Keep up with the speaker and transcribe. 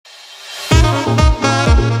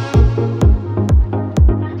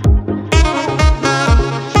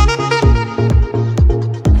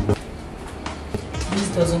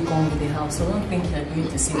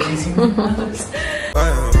space in the house.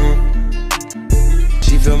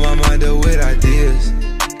 She fill my mind up with ideas.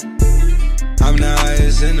 I'm the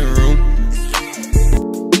highest in the room.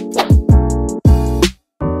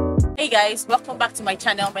 Hey guys, welcome back to my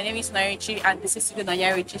channel. My name is Naira and this is the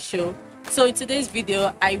Naira show. So in today's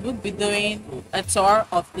video, I will be doing a tour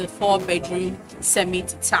of the 4-bedroom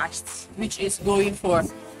semi-detached, which is going for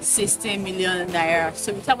 60 million naira.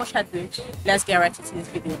 So without much ado, let's get right into this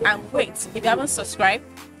video. And wait, if you haven't subscribed,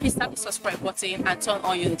 please tap the subscribe button and turn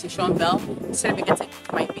on your notification bell so you get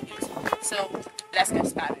my videos. So let's get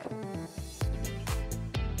started.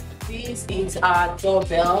 This is our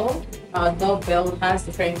doorbell. Our doorbell has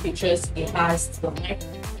different features. It has the mic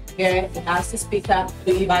here, it has the speaker.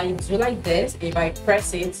 So if I do like this, if I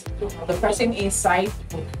press it, the person inside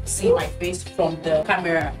will see my face from the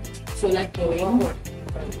camera. So let's go in.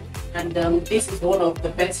 And this is one of the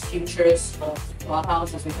best features of our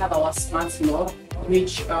houses. We have our smart lock,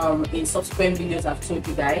 which in subsequent videos I've told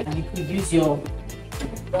you guys, and you could use your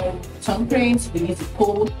thumbprint, you need to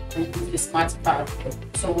pull and use the smart pad.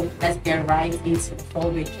 So let's get right into the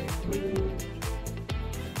 4-bedroom.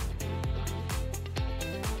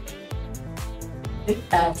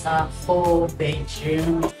 That's our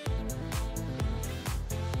 4-bedroom.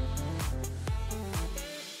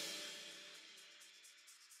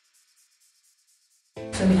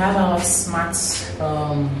 So we have our smart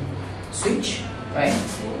switch, right?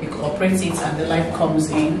 You can operate it and the light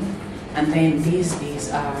comes in. And then these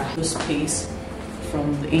are the space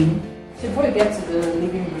from the in. So before we get to the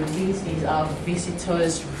living room, this is our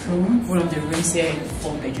visitor's room. One of the rooms here in the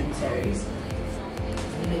 4-bedroom terrace.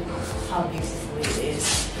 Look how beautiful it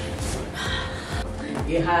is.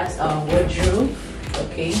 It has a wardrobe,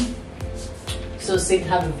 okay? So say you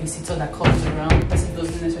have a visitor that comes around, the person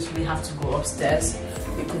doesn't necessarily have to go upstairs.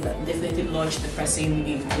 You could definitely lodge the person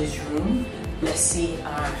in this room. Let's see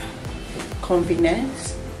our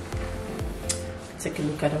convenience. Take a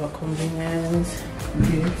look at our convenience.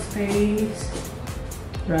 Good space,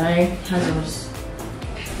 right? Has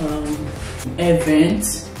air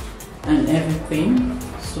vents and everything.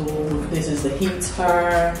 So this is the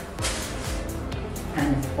heater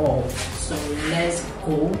and all. So let's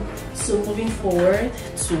go. So moving forward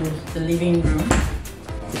to the living room.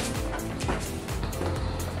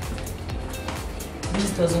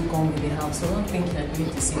 This doesn't come with the house, so I don't think that we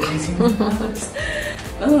need to see this in the house.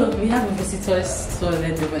 Oh, we have a visitor's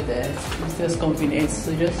toilet over there. Visitors convenience,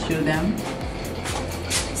 so just show them.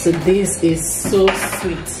 So this is so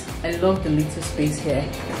sweet. I love the little space here.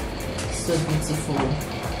 So beautiful.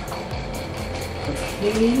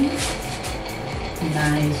 Okay,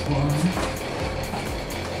 nice one.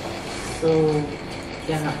 So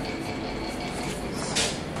yeah.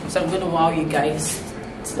 So I'm gonna wow you guys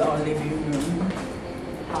to our living room.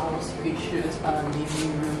 House pictures our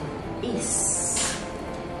living room is.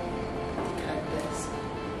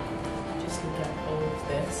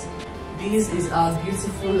 This is our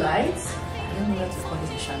beautiful light. I don't know what to call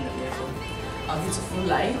it, a chandelier. Our beautiful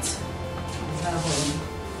light. We have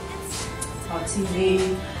our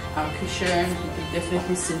TV, our cushion. You can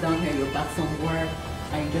definitely sit down here, you're back from work,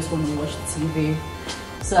 and you just want to watch the TV.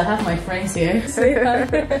 So I have my friends here.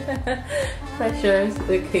 Precious.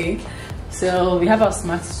 Okay. So we have our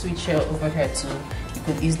smart switch here over here too. You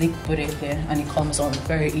could easily put it here and it comes on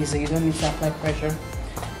very easy. You don't need to apply pressure.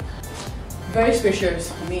 Very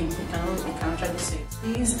spacious. I mean, you can try to see.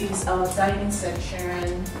 This is our dining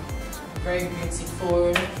section. Very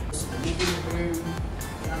beautiful. Living room.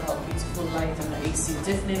 We have our beautiful light and our AC.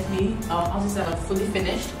 Definitely, our houses are fully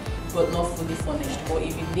finished, but not fully furnished. But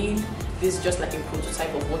if you need, this is just like a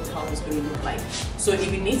prototype of what the house is going to look like. So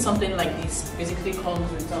if you need something like this, basically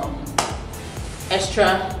comes with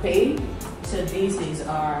extra pay. So this is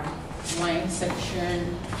our wine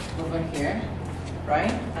section over here.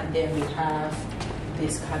 Right, and then we have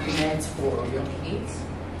this cabinet for your kids.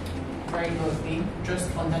 Very lovely, just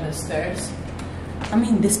under the stairs. I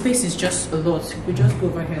mean, the space is just a lot. You could just go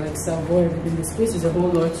over here like Sewage, everything. The space is a whole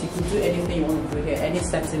lot. You could do anything you want to do here, any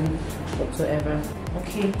setting whatsoever.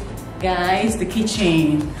 Okay, guys, the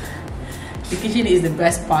kitchen. The kitchen is the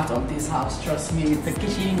best part of this house. Trust me, the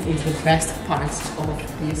kitchen is the best part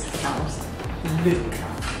of this house. Look,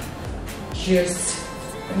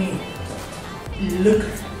 look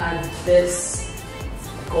at this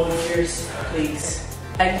gorgeous place.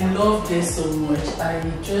 I love this so much. I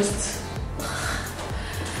just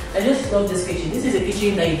love this kitchen. This is a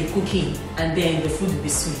kitchen that you'll be cooking and then the food will be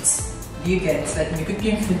sweet. You get like you're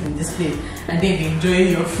cooking food in this place and then you're enjoying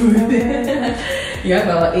your food. You have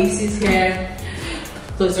our ACs here.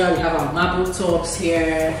 Close around, we have our marble tops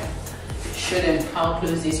here. show them how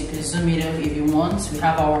close this. You can zoom it in if you want. We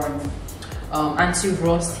have our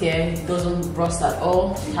anti-rust here. It doesn't rust at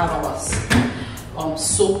all. We have our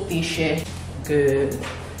soap dish. Good,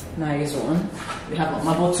 nice one. We have our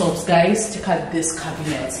marble tops, guys. Check out this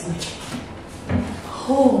cabinet.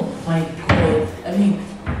 Oh my god! I mean,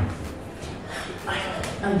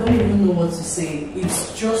 I don't even know what to say.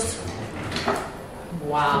 It's just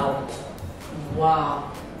wow,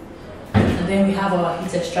 wow. And then we have our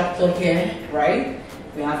heat extractor here, right?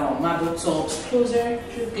 We have our marble tops. Closer,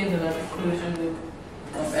 just give them a closer look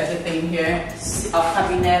of everything here. Our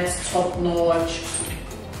cabinets, top notch.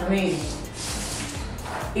 I mean,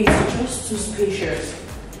 it's just too spacious.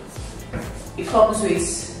 It comes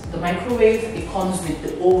with the microwave, it comes with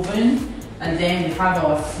the oven, and then we have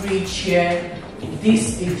our fridge here.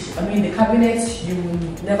 This is, I mean, the cabinets, you will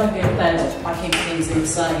never get tired of packing things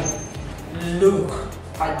inside. Look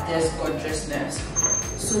at this gorgeousness.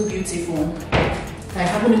 So beautiful. I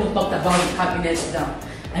haven't even talked about the cabinets now.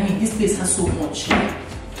 I mean, this place has so much.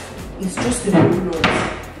 It's just a whole lot.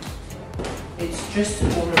 It's just a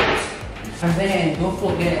whole lot. And then don't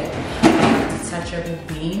forget detachable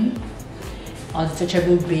bin. Our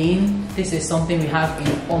detachable bin. This is something we have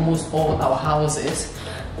in almost all our houses,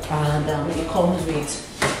 and it comes with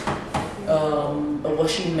a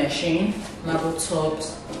washing machine, marble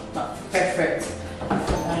tops. Perfect.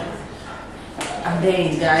 And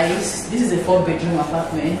then, guys, this is a 4-bedroom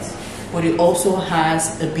apartment, but it also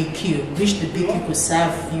has a BQ, which the BQ could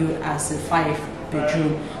serve you as a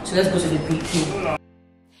 5-bedroom. So let's go to the BQ.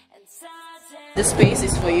 The space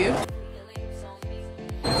is for you.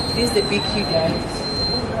 This is the BQ,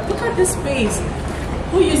 guys. Look at this space.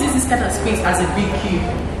 Who uses this kind of space as a BQ?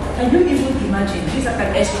 Can you even imagine? This is like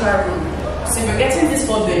an extra room. So if you're getting this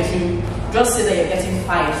 4-bedroom, just say that you're getting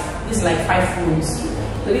 5. This is like 5 rooms.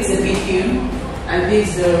 So this is the BQ, and this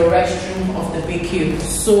is the restroom of the BQ.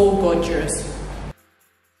 So gorgeous.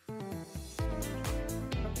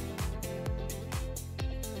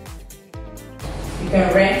 You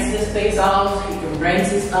can rent this place out, you can rent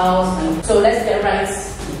this out. And so let's get right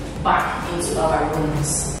back into our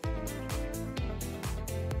rooms.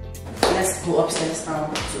 Let's go upstairs now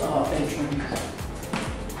to our bedroom.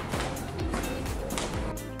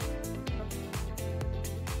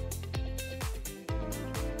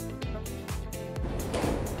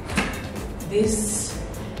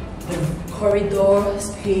 The corridor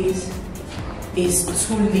space is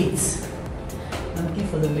too lit. I'm looking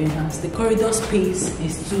for the main house. The corridor space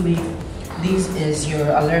is too lit. This is your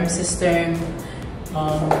alarm system,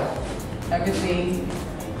 everything.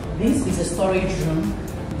 This is a storage room.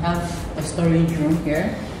 We have a storage room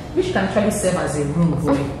here, which can actually serve as a room,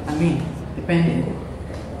 I mean, depending.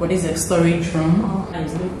 But this is a storage room.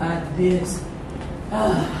 Guys, look at this.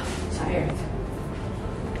 Tired.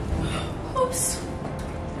 Oops.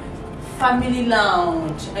 Family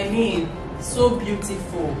lounge. I mean, so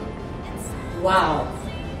beautiful. Wow.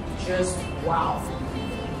 Just wow.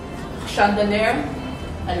 Chandelier.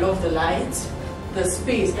 I love the light. The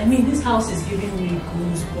space. I mean, this house is giving me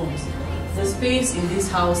goosebumps. The space in this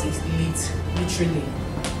house is lit, literally.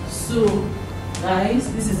 So,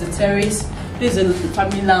 guys, this is the terrace. This is the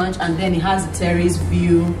family lounge, and then it has the terrace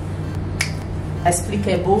view.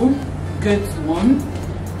 Explicable. Good one.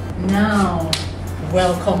 Now,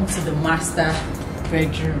 welcome to the master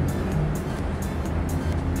bedroom.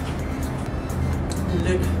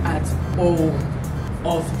 Look at all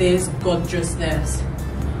of this gorgeousness.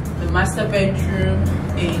 The master bedroom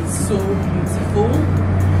is so beautiful.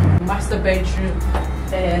 Master bedroom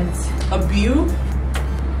and a view.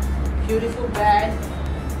 Beautiful bed.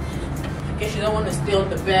 In case you don't want to stay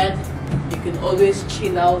on the bed, you can always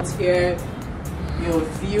chill out here. Your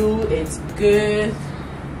view is good.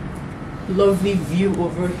 Lovely view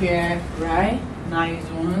over here, right? Nice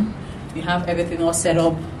one. You have everything all set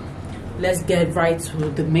up. Let's get right to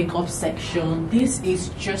the makeup section. This is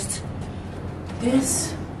just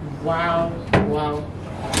this. Wow, wow,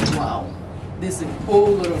 wow. This is a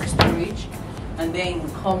whole lot of storage. And then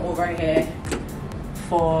come over here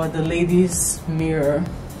for the ladies' mirror.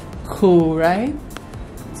 Cool, right?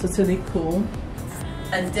 Totally cool.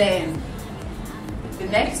 And then the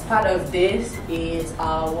next part of this is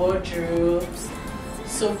our wardrobes.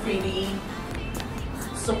 So pretty,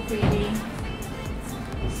 so pretty,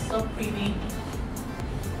 so pretty.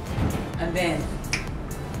 And then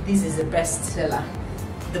this is the best seller.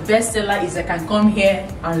 The best seller is I can come here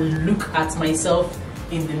and look at myself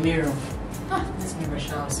in the mirror. This mirror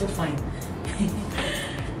shower, so fine.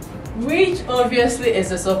 which obviously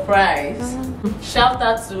is a surprise. Shout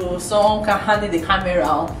out to someone can handle the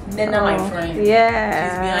camera. Nena, my friend. Yeah.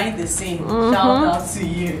 She's behind the scene. Shout out to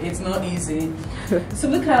you. It's not easy. So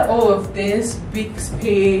look at all of this big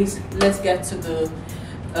space. Let's get to the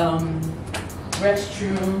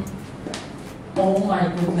restroom. Oh my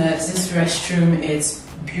goodness, this restroom is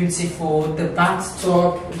beautiful. The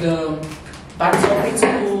bathtub is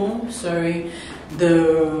cool. Sorry.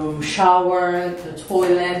 The shower, the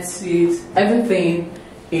toilet seat, everything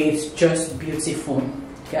is just beautiful,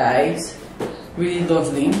 guys. Really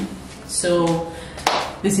lovely. So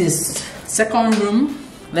this is second room.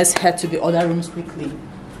 Let's head to the other rooms quickly.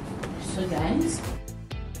 So guys,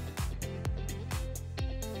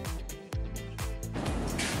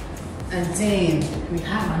 and then we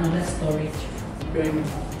have another storage room.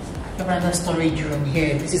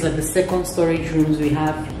 Here. This is like the second storage rooms we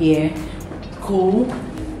have here. Cool.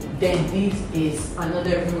 Then this is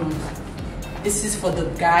another room. This is for the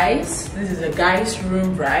guys. This is a guy's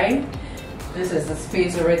room, right? This is the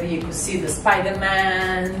space already. You can see the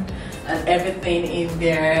Spider-Man and everything in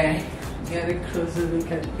there. Get a closer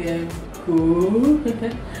look at them. Cool.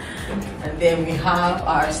 And then we have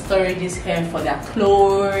our storages here for their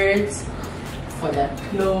clothes,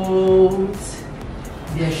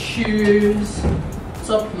 their shoes.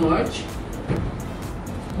 Top notch.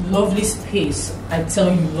 Lovely space. I tell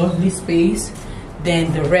you, lovely space.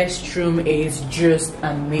 Then the restroom is just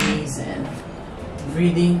amazing.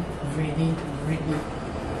 Really, really, really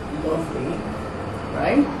lovely,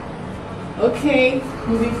 right? Okay,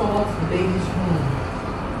 moving forward to the ladies' room,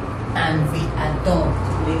 and we are done.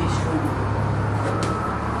 Ladies' room.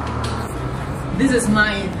 This is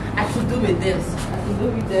mine. I could do with this.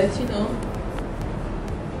 You know.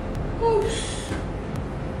 Oops.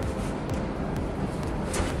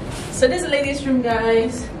 So this is the ladies' room,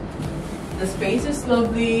 guys. The space is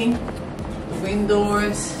lovely. The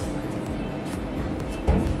windows.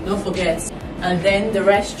 Don't forget. And then the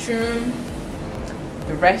restroom.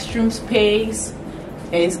 The restroom space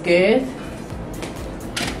is good.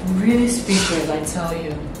 Really spacious, I tell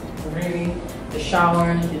you. Really. The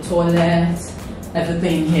shower, the toilet,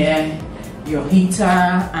 everything here. Your heater,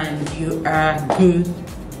 and you are good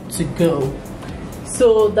to go.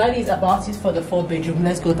 So that is about it for the 4-bedroom.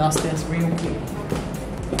 Let's go downstairs real quick.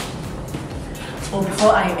 Oh,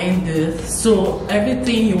 before I end this, so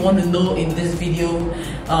everything you want to know in this video,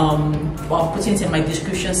 I'll put it in my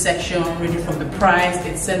description section. Ready from the price.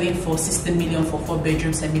 It's selling for 60 million for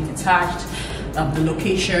 4-bedroom semi-detached. The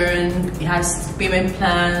location, it has payment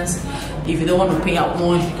plans. If you don't want to pay at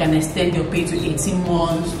once, you can extend your pay to 18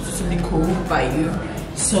 months. It's really cool by you.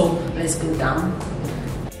 So let's go down.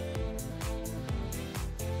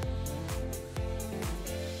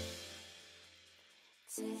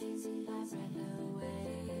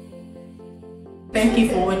 Thank you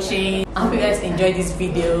for watching. I hope you guys enjoyed this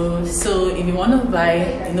video. So if you want to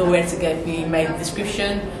buy, you know where to get me. My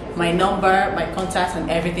description, my number, my contacts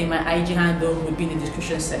and everything, my IG handle will be in the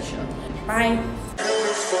description section. Bye.